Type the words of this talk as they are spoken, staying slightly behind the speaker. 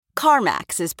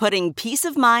CarMax is putting peace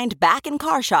of mind back in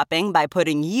car shopping by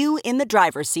putting you in the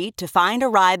driver's seat to find a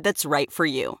ride that's right for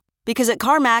you. Because at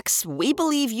CarMax, we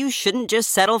believe you shouldn't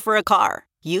just settle for a car.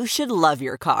 You should love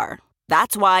your car.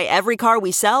 That's why every car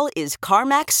we sell is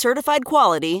CarMax certified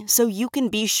quality, so you can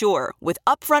be sure with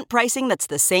upfront pricing that's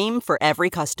the same for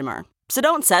every customer. So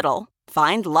don't settle.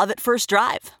 Find love at first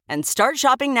drive and start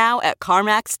shopping now at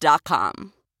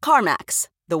CarMax.com. CarMax,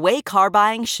 the way car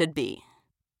buying should be.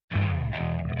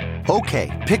 Okay,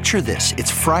 picture this.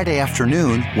 It's Friday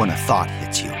afternoon when a thought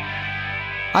hits you.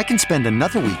 I can spend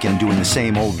another weekend doing the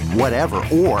same old whatever,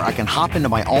 or I can hop into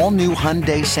my all-new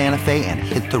Hyundai Santa Fe and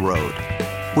hit the road.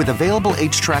 With available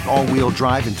H-Track all-wheel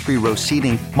drive and 3-row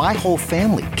seating, my whole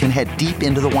family can head deep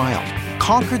into the wild.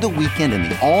 Conquer the weekend in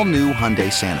the all-new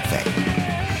Hyundai Santa Fe.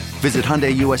 Visit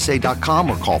HyundaiUSA.com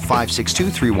or call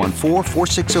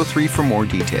 562-314-4603 for more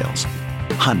details.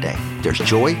 Hyundai, there's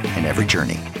joy in every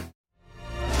journey.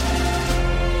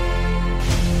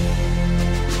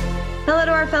 Hello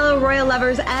to our fellow royal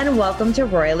lovers and welcome to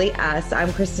Royally Us.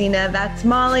 I'm Christina, that's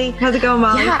Molly. How's it going,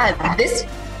 Molly? Yeah, this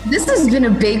has been a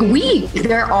big week.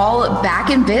 They're all back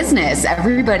in business.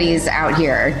 Everybody's out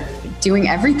here doing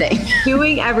everything.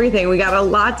 Doing everything. We got a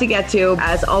lot to get to,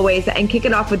 as always, and kick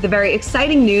it off with the very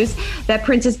exciting news that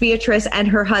Princess Beatrice and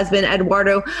her husband,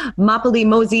 Eduardo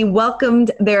Mosey,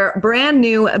 welcomed their brand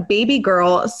new baby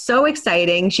girl. So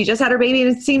exciting. She just had her baby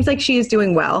and it seems like she is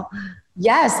doing well.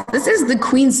 Yes, this is the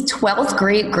Queen's 12th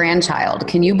great grandchild.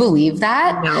 Can you believe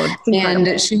that? No,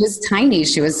 and she was tiny.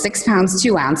 She was 6 pounds,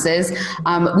 2 ounces.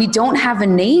 We don't have a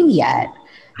name yet.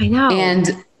 I know.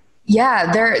 And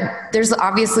yeah, there's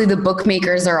obviously the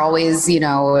bookmakers are always,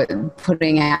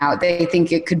 putting out, they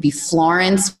think it could be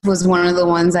Florence was one of the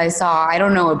ones I saw. I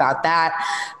don't know about that,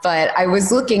 but I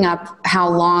was looking up how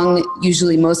long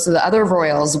usually most of the other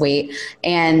royals wait.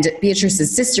 And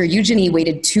Beatrice's sister, Eugenie,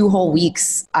 waited 2 whole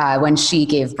weeks when she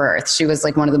gave birth. She was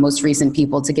like one of the most recent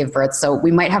people to give birth. So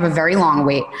we might have a very long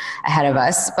wait ahead of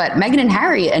us. But Meghan and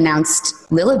Harry announced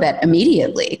Lilibet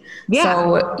immediately. Yeah.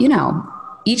 So,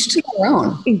 each to their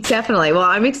own. Definitely. Well,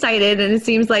 I'm excited. And it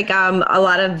seems like a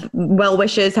lot of well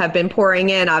wishes have been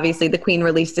pouring in. Obviously, the Queen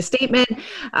released a statement.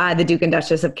 The Duke and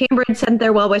Duchess of Cambridge sent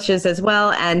their well wishes as well.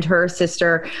 And her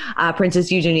sister,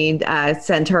 Princess Eugenie,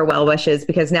 sent her well wishes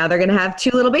because now they're going to have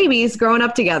 2 little babies growing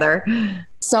up together.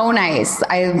 So nice.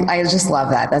 I just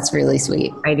love that. That's really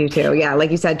sweet. I do too. Yeah.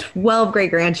 Like you said, 12 great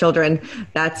grandchildren.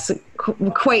 That's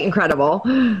quite incredible.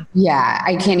 Yeah.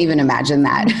 I can't even imagine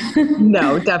that.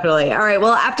 No, definitely. All right.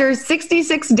 Well, after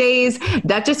 66 days,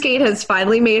 Duchess Kate has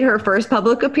finally made her first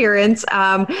public appearance.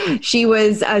 She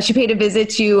paid a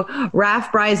visit to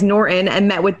Raf Bryce Norton and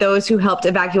met with those who helped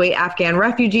evacuate Afghan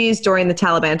refugees during the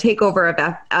Taliban takeover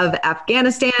of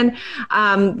Afghanistan.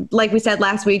 Like we said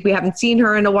last week, we haven't seen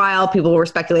her in a while. People were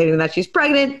speculating that she's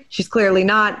pregnant. She's clearly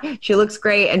not. She looks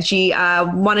great. And she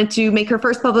wanted to make her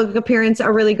first public appearance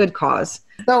a really good cause.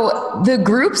 So the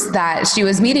groups that she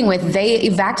was meeting with, they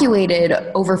evacuated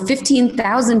over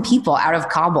 15,000 people out of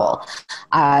Kabul.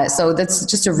 So that's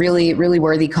just a really, really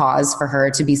worthy cause for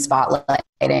her to be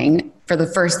spotlighting for the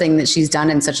first thing that she's done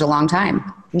in such a long time.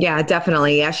 Yeah,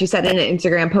 definitely. Yeah, she said in an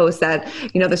Instagram post that,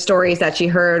 the stories that she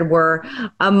heard were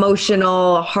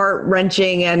emotional,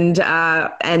 heart-wrenching, and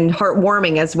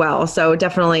heartwarming as well. So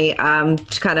definitely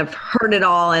kind of heard it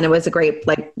all, and it was a great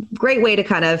way to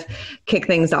kind of kick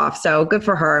things off. So good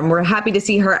for her, and we're happy to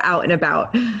see her out and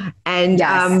about. And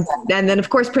yes. And then,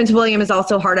 of course, Prince William is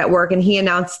also hard at work, and he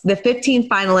announced the 15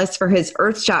 finalists for his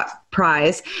Earthshot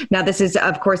Prize. Now, this is,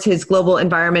 of course, his Global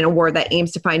Environment Award that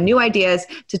aims to find new ideas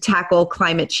to tackle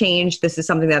climate change. This is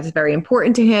something that's very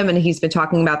important to him, and he's been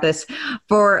talking about this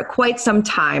for quite some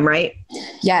time, right?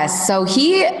 Yes. So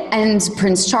he and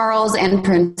Prince Charles and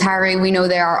Prince Harry, we know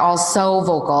they are all so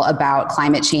vocal about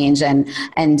climate change and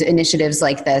initiatives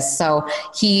like this. So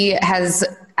he has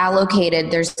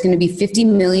allocated, there's going to be 50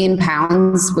 million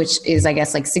pounds, which is, I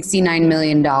guess, like $69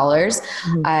 million,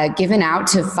 given out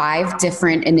to 5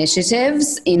 different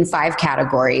initiatives in 5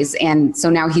 categories. And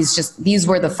so now these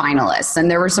were the finalists.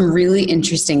 And there were some really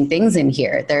interesting things in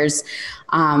here. There's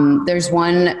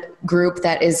one group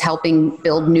that is helping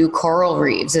build new coral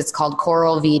reefs. It's called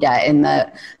Coral Vida in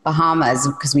the Bahamas,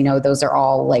 because we know those are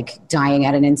all like dying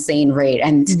at an insane rate.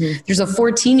 And there's a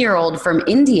 14-year-old from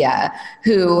India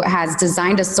who has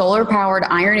designed a solar-powered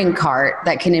ironing cart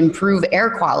that can improve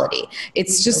air quality.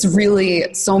 It's just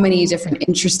really so many different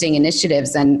interesting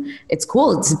initiatives. And it's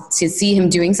cool to see him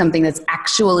doing something that's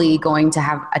actually going to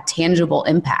have a tangible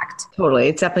impact. Totally.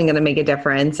 It's definitely going to make a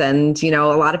difference. And, a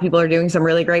lot of people are doing some some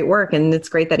really great work, and it's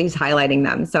great that he's highlighting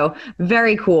them. So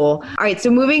very cool. All right, so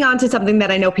moving on to something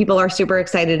that I know people are super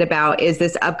excited about is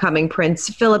this upcoming Prince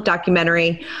Philip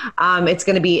documentary. It's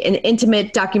going to be an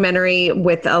intimate documentary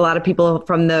with a lot of people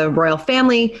from the royal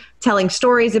family telling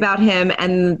stories about him.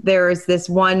 And there's this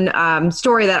one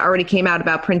story that already came out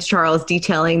about Prince Charles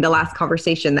detailing the last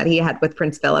conversation that he had with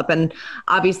Prince Philip. And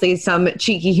obviously some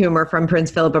cheeky humor from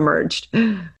Prince Philip emerged.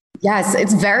 Yes,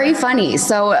 it's very funny.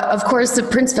 So, of course,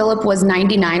 Prince Philip was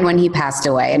 99 when he passed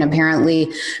away. And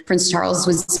apparently Prince Charles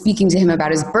was speaking to him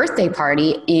about his birthday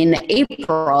party in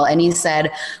April. And he said,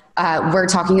 we're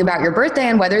talking about your birthday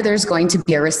and whether there's going to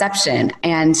be a reception.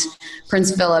 And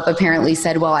Prince Philip apparently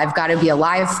said, well, I've got to be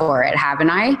alive for it, haven't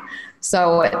I?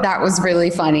 So that was really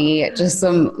funny, just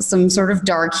some sort of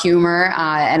dark humor.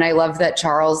 And I love that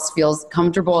Charles feels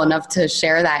comfortable enough to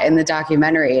share that in the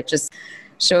documentary. It just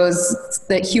shows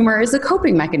that humor is a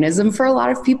coping mechanism for a lot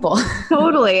of people.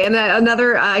 Totally. And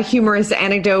another humorous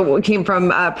anecdote came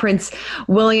from Prince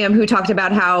William, who talked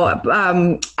about how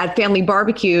at family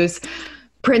barbecues,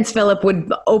 Prince Philip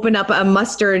would open up a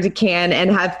mustard can and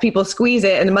have people squeeze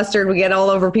it, and the mustard would get all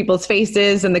over people's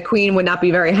faces, and the Queen would not be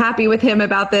very happy with him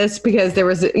about this because there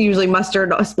was usually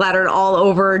mustard splattered all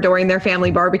over during their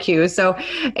family barbecues. So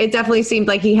it definitely seemed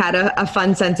like he had a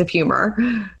fun sense of humor.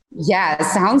 Yeah,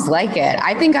 sounds like it.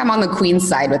 I think I'm on the Queen's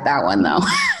side with that one, though.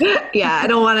 Yeah, I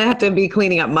don't want to have to be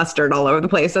cleaning up mustard all over the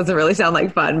place. Doesn't really sound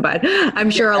like fun, but I'm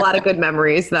sure a lot of good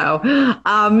memories, though.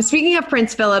 Speaking of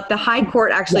Prince Philip, the High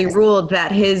Court actually ruled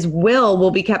that his will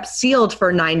be kept sealed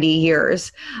for 90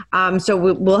 years. So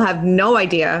we'll have no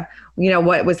idea,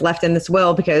 what was left in this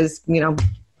will because,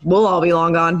 we'll all be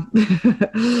long gone.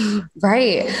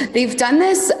 Right. They've done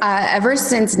this ever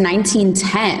since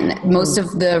 1910. Most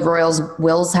of the royals'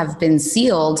 wills have been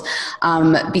sealed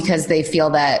because they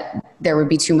feel that there would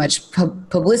be too much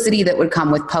publicity that would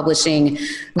come with publishing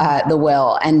the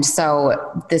will. And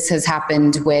so this has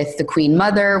happened with the Queen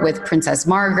Mother, with Princess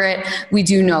Margaret. We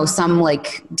do know some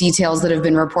details that have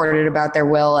been reported about their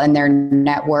will and their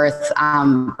net worth.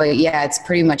 But yeah, it's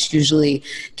pretty much usually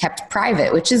kept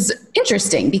private, which is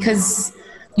interesting because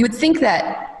you would think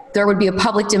that there would be a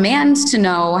public demand to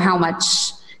know how much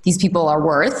these people are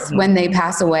worth when they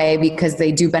pass away because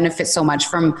they do benefit so much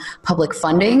from public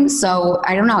funding. So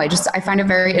I don't know. I find it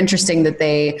very interesting that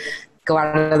they go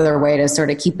out of their way to sort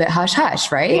of keep it hush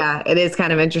hush, right? Yeah, it is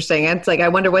kind of interesting. It's I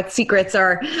wonder what secrets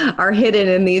are hidden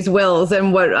in these wills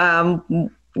and what,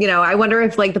 I wonder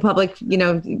if the public,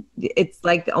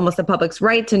 it's almost the public's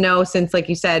right to know since, like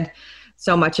you said,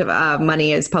 so much of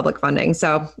money is public funding.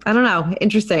 So I don't know.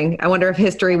 Interesting. I wonder if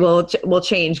history will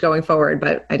change going forward,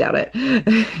 but I doubt it.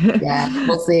 Yeah,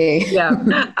 we'll see. Yeah.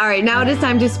 All right. Now it is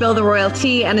time to spill the royal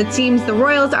tea. And it seems the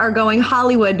royals are going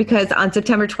Hollywood because on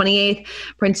September 28th,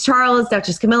 Prince Charles,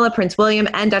 Duchess Camilla, Prince William,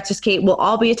 and Duchess Kate will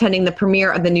all be attending the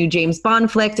premiere of the new James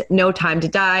Bond flick, No Time to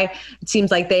Die. It seems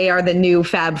like they are the new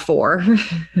Fab Four.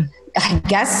 I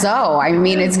guess so. I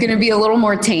mean, it's going to be a little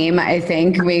more tame, I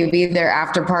think, maybe their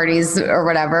after parties or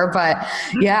whatever. But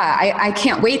yeah, I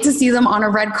can't wait to see them on a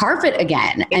red carpet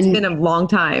again. It's been a long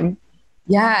time.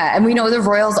 Yeah. And we know the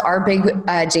royals are big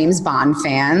James Bond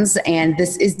fans. And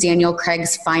this is Daniel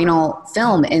Craig's final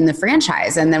film in the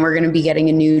franchise. And then we're going to be getting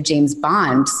a new James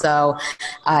Bond. So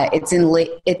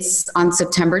it's on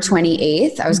September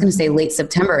 28th. I was going to say late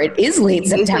September. It is late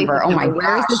September. Oh my gosh.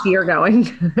 Where is this year going?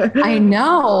 I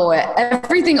know.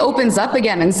 Everything opens up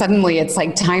again. And suddenly it's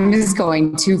time is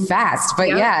going too fast. But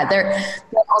yeah, they're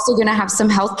also going to have some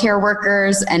healthcare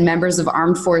workers and members of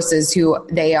armed forces who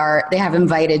they have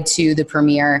invited to the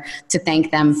premiere to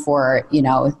thank them for,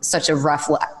 such a rough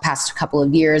past couple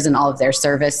of years and all of their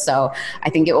service. So I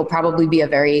think it will probably be a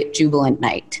very jubilant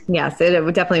night. Yes, it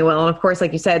definitely will. And of course,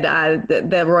 like you said,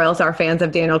 the royals are fans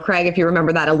of Daniel Craig. If you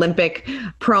remember that Olympic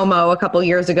promo a couple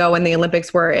years ago when the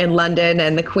Olympics were in London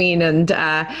and the Queen and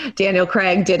Daniel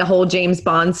Craig did a whole James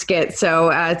Bond skit.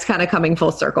 So it's kind of coming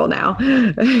full circle now.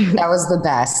 That was the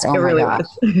best. Oh, it really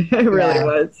was. It really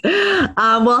was.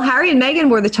 Well, Harry and Meghan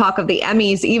were the talk of the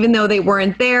Emmys, even though they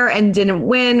weren't there and didn't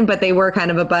win, but they were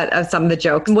kind of a butt of some of the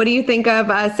jokes. What do you think of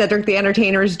Cedric the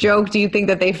Entertainer's joke? Do you think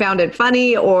that they found it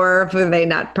funny, or were they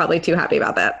not probably too happy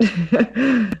about that?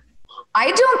 I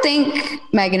don't think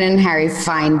Meghan and Harry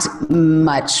find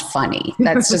much funny.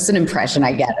 That's just an impression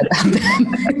I get about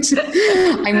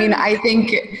them. I mean, I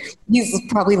think he's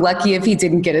probably lucky if he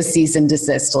didn't get a cease and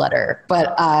desist letter.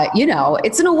 But,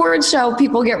 it's an award show.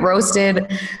 People get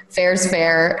roasted. Fair's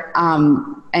fair.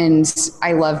 And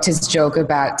I loved his joke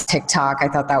about TikTok. I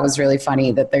thought that was really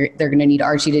funny that they're going to need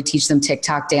Archie to teach them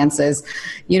TikTok dances.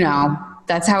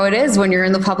 that's how it is when you're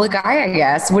in the public eye, I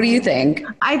guess. What do you think?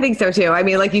 I think so too. I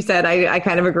mean, like you said, I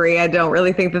kind of agree. I don't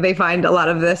really think that they find a lot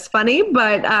of this funny,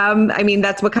 but I mean,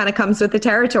 that's what kind of comes with the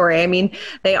territory. I mean,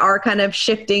 they are kind of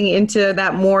shifting into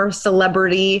that more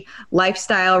celebrity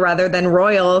lifestyle rather than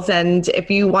royals. And if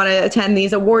you want to attend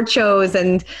these award shows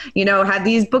and, you know, have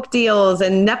these book deals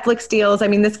and Netflix deals, I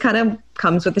mean, this kind of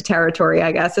comes with the territory,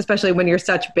 I guess, especially when you're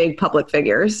such big public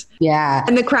figures. Yeah.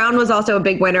 And The Crown was also a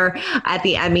big winner at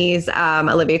the Emmys.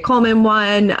 Olivia Colman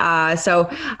won. So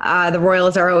the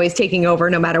royals are always taking over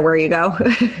no matter where you go.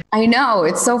 I know.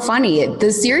 It's so funny.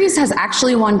 The series has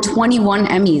actually won 21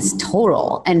 Emmys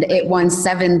total, and it won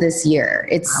 7 this year.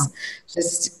 It's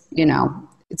just, you know,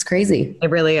 it's crazy. It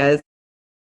really is.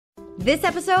 This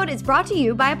episode is brought to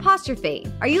you by Apostrophe.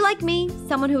 Are you like me,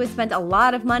 someone who has spent a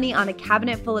lot of money on a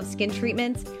cabinet full of skin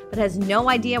treatments, but has no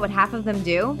idea what half of them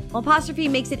do? Well, Apostrophe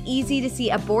makes it easy to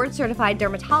see a board-certified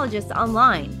dermatologist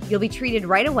online. You'll be treated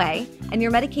right away, and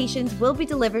your medications will be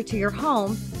delivered to your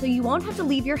home, so you won't have to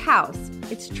leave your house.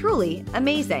 It's truly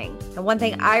amazing. And one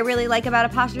thing I really like about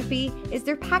Apostrophe is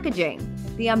their packaging.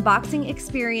 The unboxing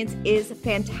experience is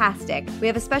fantastic. We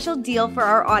have a special deal for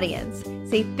our audience.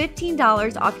 Save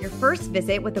 $15 off your first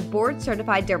visit with a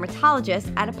board-certified dermatologist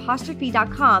at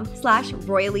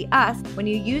apostrophe.com/royallyus when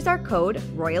you use our code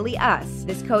royallyus.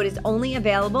 This code is only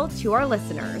available to our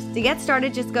listeners. To get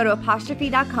started, just go to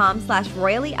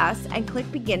apostrophe.com/royallyus and click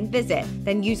begin visit.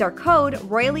 Then use our code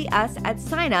royallyus at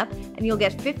sign up and you'll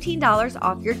get $15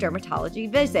 off your dermatology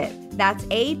visit. That's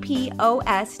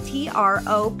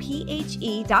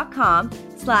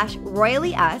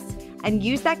apostrophe.com/royallyus and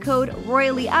use that code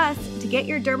royallyus to get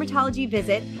your dermatology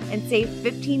visit and save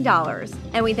 $15.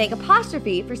 And we thank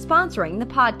Apostrophe for sponsoring the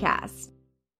podcast.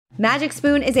 Magic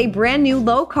Spoon is a brand new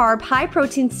low-carb,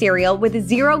 high-protein cereal with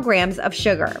 0 grams of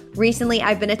sugar. Recently,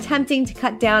 I've been attempting to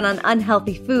cut down on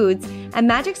unhealthy foods, and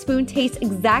Magic Spoon tastes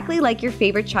exactly like your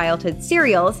favorite childhood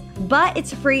cereals, but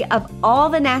it's free of all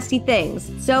the nasty things,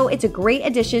 so it's a great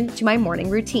addition to my morning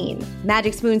routine.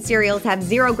 Magic Spoon cereals have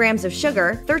 0 grams of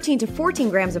sugar, 13 to 14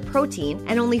 grams of protein,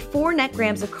 and only 4 net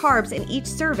grams of carbs in each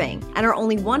serving, and are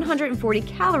only 140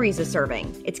 calories a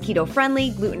serving. It's keto-friendly,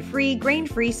 gluten-free,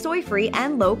 grain-free, soy-free,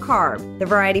 and low-carb. The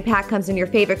variety pack comes in your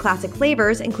favorite classic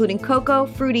flavors, including cocoa,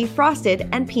 fruity, frosted,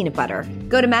 and peanut butter.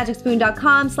 Go to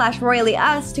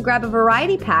magicspoon.com/royallyus to grab a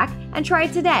variety pack and try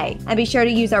it today. And be sure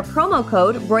to use our promo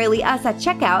code royallyus at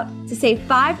checkout to save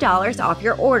 $5 off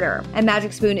your order. And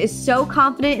Magic Spoon is so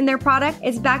confident in their product,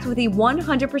 it's backed with a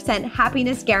 100%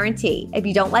 happiness guarantee. If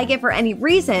you don't like it for any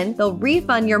reason, they'll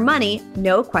refund your money,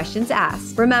 no questions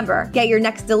asked. Remember, get your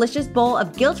next delicious bowl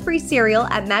of guilt-free cereal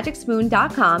at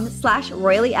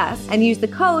magicspoon.com/royallyus and use the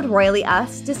code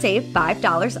royallyus to save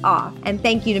 $5 off. And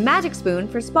thank you to Magic Spoon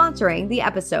for sponsoring the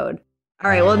episode. All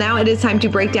right, well, now it is time to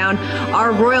break down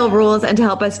our royal rules. And to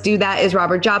help us do that is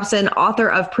Robert Jobson, author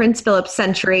of Prince Philip's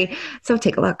Century. So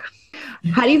take a look.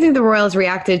 How do you think the royals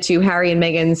reacted to Harry and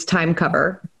Meghan's Time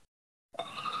cover?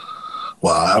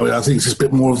 Well, I mean, I think it's just a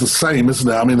bit more of the same, isn't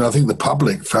it? I mean, I think the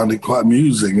public found it quite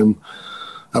amusing. And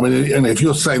I mean, and if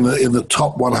you're saying that in the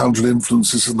top 100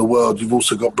 influencers in the world, you've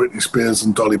also got Britney Spears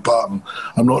and Dolly Parton,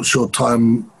 I'm not sure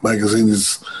Time magazine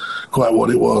is quite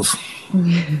what it was.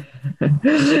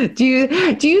 Do you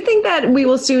think that we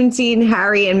will soon see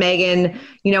Harry and Meghan,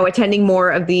 you know, attending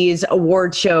more of these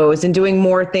award shows and doing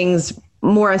more things,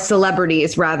 more as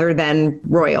celebrities rather than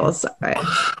royals? Right.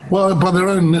 Well, by their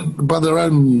own, you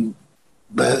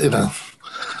know,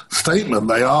 statement,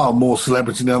 they are more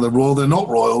celebrity now than royal. They're not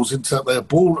royals. In fact, they're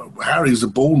born. Harry's a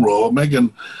born royal.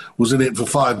 Meghan was in it for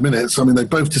 5 minutes. I mean, they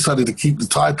both decided to keep the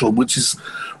title, which is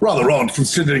rather odd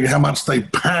considering how much they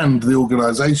panned the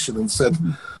organisation and said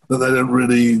that they don't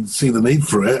really see the need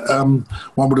for it.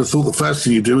 One would have thought the first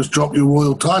thing you do is drop your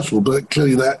royal title, but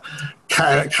clearly that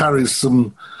carries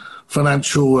some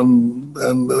financial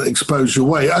and exposure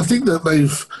weight. I think that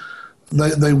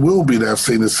they will be now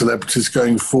seen as celebrities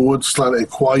going forward, slightly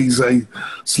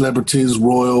quasi-celebrities,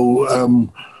 royal,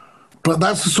 but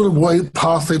that's the sort of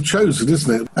path they've chosen,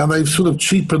 isn't it? And they've sort of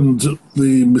cheapened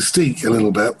the mystique a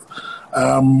little bit.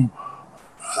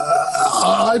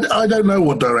 I don't know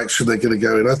what direction they're going to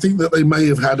go in. I think that they may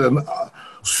have had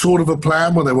sort of a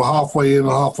plan where they were halfway in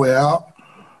and halfway out.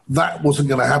 That wasn't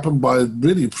going to happen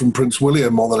from Prince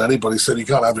William more than anybody said you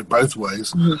can't have it both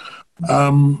ways.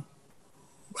 Mm-hmm.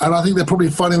 And I think they're probably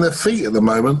finding their feet at the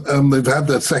moment. They've had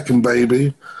their second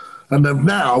baby. And they've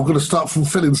now got to start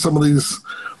fulfilling some of these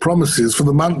promises for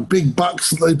the big bucks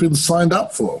that they've been signed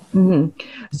up for. Mm-hmm.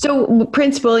 So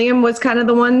Prince William was kind of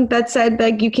the one that said,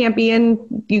 like, you can't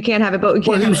have it, but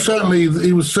he was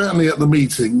certainly at the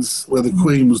meetings where the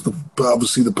Queen was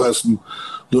obviously the person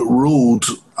that ruled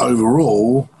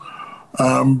overall.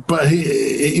 But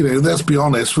let's be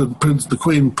honest, when the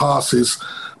Queen passes,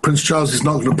 Prince Charles is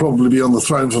not going to probably be on the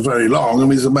throne for very long. I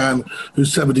mean, he's a man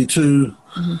who's 72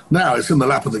 now. It's in the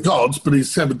lap of the gods, but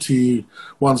he's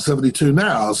 71, 72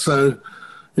 now. So,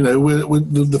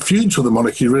 the future of the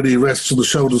monarchy really rests on the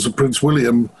shoulders of Prince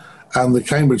William and the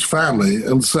Cambridge family.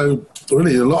 And so,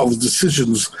 really, a lot of the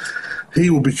decisions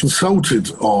he will be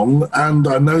consulted on. And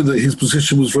I know that his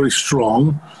position was very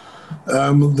strong.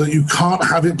 That you can't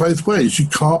have it both ways. You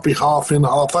can't be half in,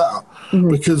 half out,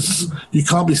 because you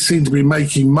can't be seen to be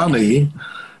making money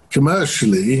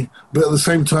commercially, but at the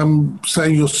same time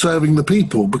saying you're serving the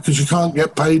people, because you can't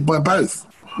get paid by both.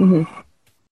 Mm-hmm.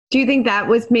 Do you think that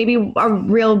was maybe a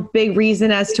real big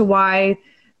reason as to why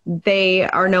they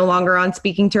are no longer on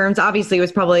speaking terms? Obviously, it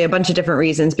was probably a bunch of different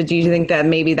reasons, but do you think that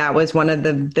maybe that was one of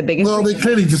the biggest reasons? They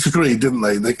clearly disagreed, didn't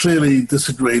they? They clearly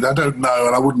disagreed. I don't know,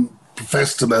 and I wouldn't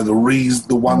profess to know the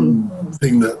one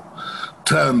thing that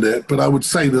turned it, but I would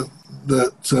say that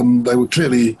they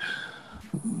clearly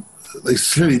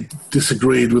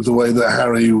disagreed with the way that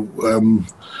Harry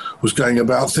was going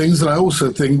about things. And I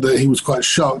also think that he was quite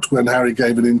shocked when Harry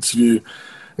gave an interview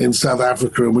in South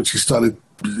Africa in which he started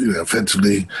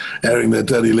effectively airing their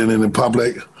dirty linen in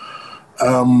public.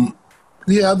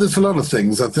 There's a lot of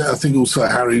things. I think also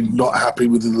Harry not happy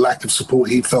with the lack of support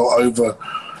he felt over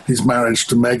his marriage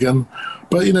to Meghan.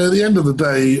 But, at the end of the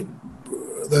day,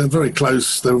 they're very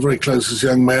close. They were very close as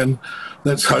young men.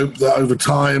 Let's hope that over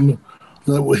time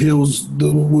the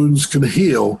wounds can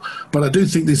heal. But I do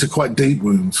think these are quite deep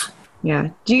wounds. Yeah.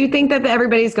 Do you think that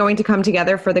everybody's going to come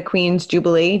together for the Queen's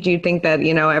Jubilee? Do you think that,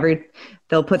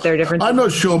 they'll put their differences? I'm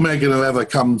not sure Meghan will ever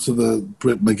come to the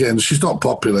Britain again. She's not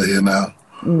popular here now.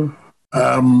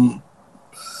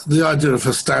 The idea of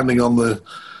her standing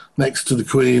next to the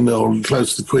Queen or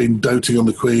close to the Queen, doting on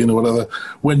the Queen or whatever,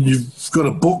 when you've got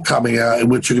a book coming out in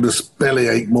which you're going to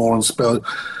bellyache more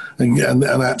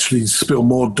and actually spill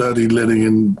more dirty linen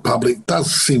in public,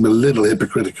 does seem a little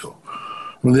hypocritical.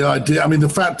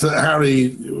 The fact that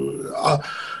Harry,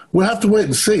 we'll have to wait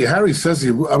and see. Harry says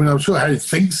I'm sure Harry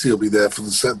thinks he'll be there for the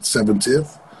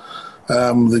 70th,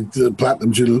 the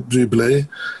Platinum Jubilee.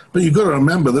 But you've got to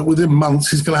remember that within months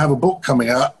he's going to have a book coming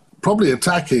out, probably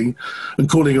attacking and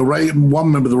calling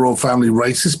one member of the royal family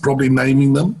racist, probably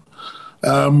naming them.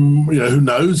 Who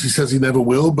knows? He says he never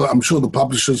will, but I'm sure the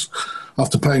publishers,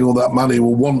 after paying all that money,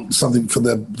 will want something for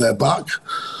their buck.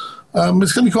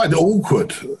 It's going to be quite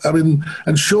awkward. And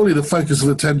surely the focus of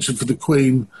attention for the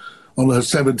Queen on her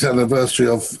 7th anniversary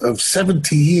of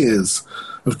 70 years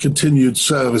of continued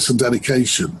service and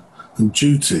dedication and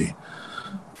duty,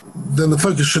 then the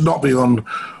focus should not be on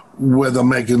whether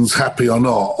Meghan's happy or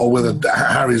not, or whether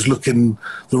Harry's looking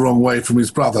the wrong way from his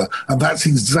brother. And that's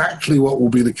exactly what will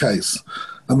be the case.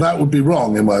 And that would be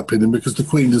wrong, in my opinion, because the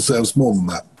Queen deserves more than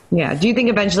that. Yeah. Do you think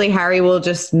eventually Harry will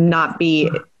just not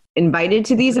be invited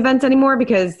to these events anymore?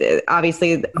 Because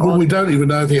obviously... we don't even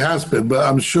know if he has been, but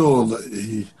I'm sure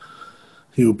that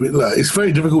he'll be... It's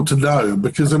very difficult to know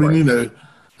because, he's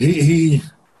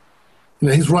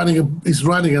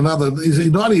writing another...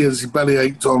 Not only has he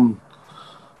bellyached on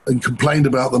and complained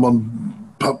about them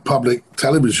on public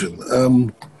television,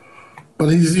 but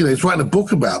he's writing a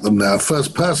book about them now,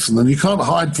 first person, and you can't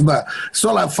hide from that. It's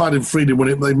not like Fighting Freedom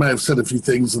when they may have said a few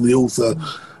things and the authors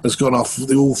have gone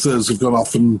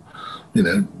off and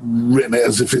written it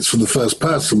as if it's from the first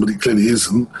person, but it clearly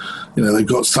isn't. They've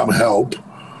got some help.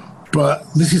 But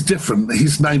this is different.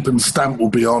 His name and stamp will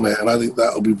be on it, and I think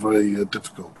that will be very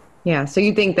difficult. Yeah, so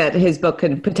you think that his book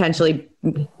could potentially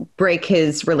break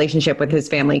his relationship with his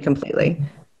family completely?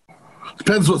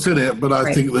 Depends what's in it, but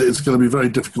I think that it's going to be very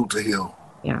difficult to heal.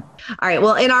 Yeah. All right.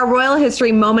 Well, in our royal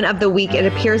history moment of the week,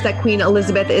 it appears that Queen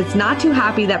Elizabeth is not too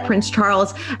happy that Prince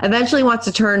Charles eventually wants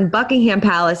to turn Buckingham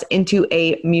Palace into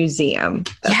a museum.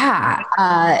 Yeah.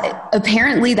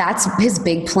 Apparently that's his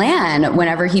big plan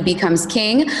whenever he becomes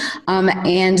king.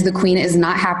 And the Queen is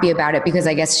not happy about it because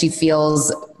I guess she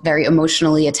feels very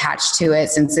emotionally attached to it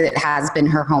since it has been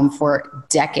her home for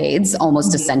decades,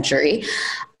 almost a century.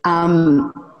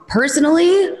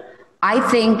 Personally, I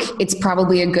think it's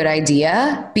probably a good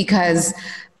idea because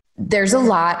there's a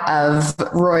lot of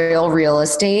royal real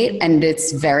estate and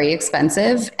it's very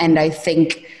expensive. And I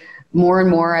think more and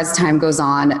more as time goes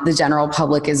on, the general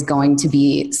public is going to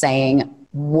be saying,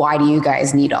 why do you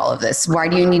guys need all of this? Why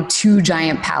do you need 2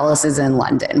 giant palaces in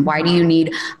London? Why do you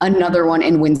need another one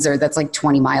in Windsor that's like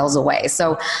 20 miles away?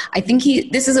 So I think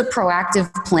this is a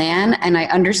proactive plan, and I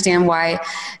understand why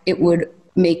it would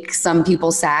make some people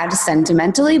sad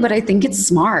sentimentally, but I think it's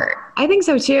smart. I think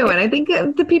so too. And I think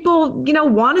the people,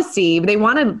 want to see, they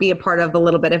want to be a part of a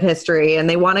little bit of history, and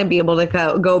they want to be able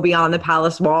to go beyond the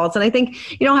palace walls. And I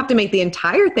think you don't have to make the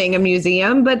entire thing a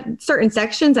museum, but certain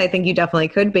sections, I think you definitely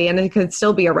could be, and it could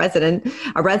still be a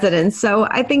residence. So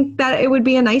I think that it would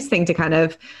be a nice thing to kind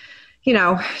of,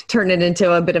 turn it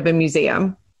into a bit of a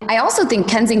museum. I also think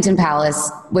Kensington Palace,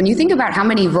 when you think about how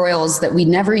many royals that we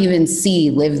never even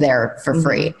see live there for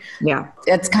free,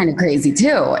 that's kind of crazy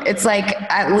too. It's like,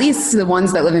 at least the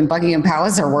ones that live in Buckingham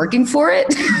Palace are working for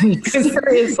it.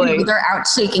 Seriously. They're out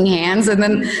shaking hands. And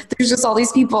then there's just all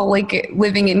these people like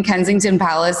living in Kensington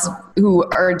Palace who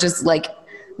are just like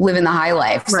living the high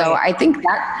life. Right. So I think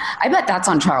I bet that's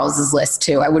on Charles's list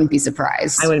too. I wouldn't be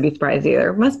surprised. I wouldn't be surprised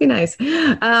either. Must be nice.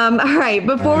 All right.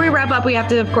 Before we wrap up, we have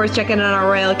to, of course, check in on our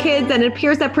royal kids. And it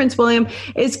appears that Prince William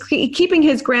is keeping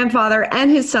his grandfather and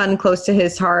his son close to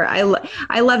his heart.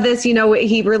 I love this.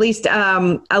 He released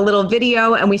a little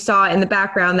video, and we saw in the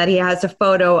background that he has a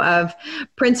photo of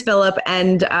Prince Philip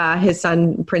and his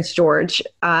son, Prince George,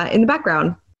 in the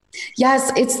background.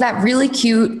 Yes, it's that really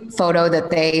cute photo that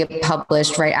they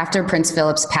published right after Prince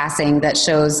Philip's passing that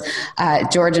shows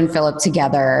George and Philip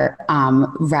together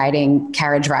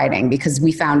carriage riding, because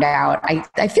we found out,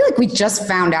 I feel like we just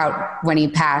found out when he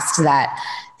passed that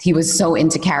he was so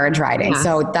into carriage riding. Yeah.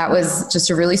 So that was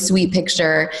just a really sweet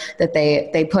picture that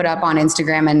they put up on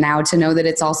Instagram. And now to know that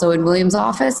it's also in William's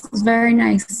office is very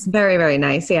nice. Very, very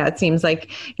nice. Yeah, it seems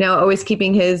like, always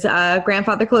keeping his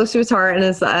grandfather close to his heart, and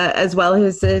as well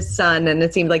as his son. And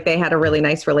it seemed like they had a really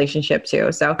nice relationship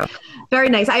too. So very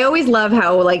nice. I always love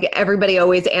how everybody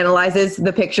always analyzes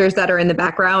the pictures that are in the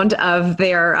background of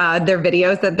their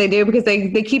videos that they do, because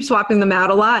they keep swapping them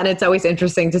out a lot. And it's always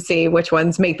interesting to see which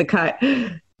ones make the cut.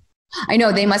 I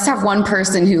know they must have one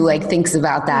person who thinks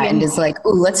about that and is like,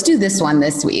 oh, let's do this one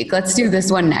this week. Let's do this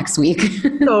one next week.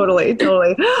 Totally.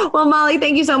 Well, Molly,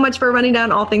 thank you so much for running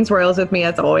down all things royals with me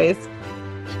as always.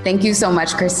 Thank you so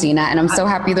much, Christina. And I'm so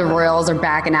happy the royals are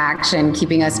back in action,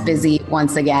 keeping us busy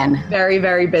once again. Very,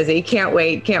 very busy. Can't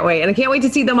wait. And I can't wait to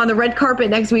see them on the red carpet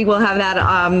next week. We'll have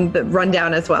that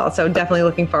rundown as well. So definitely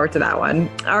looking forward to that one.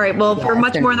 All right. Well, for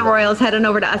much more on the royals, head on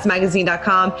over to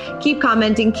usmagazine.com. Keep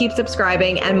commenting, keep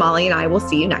subscribing, and Molly and I will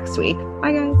see you next week.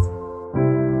 Bye, guys.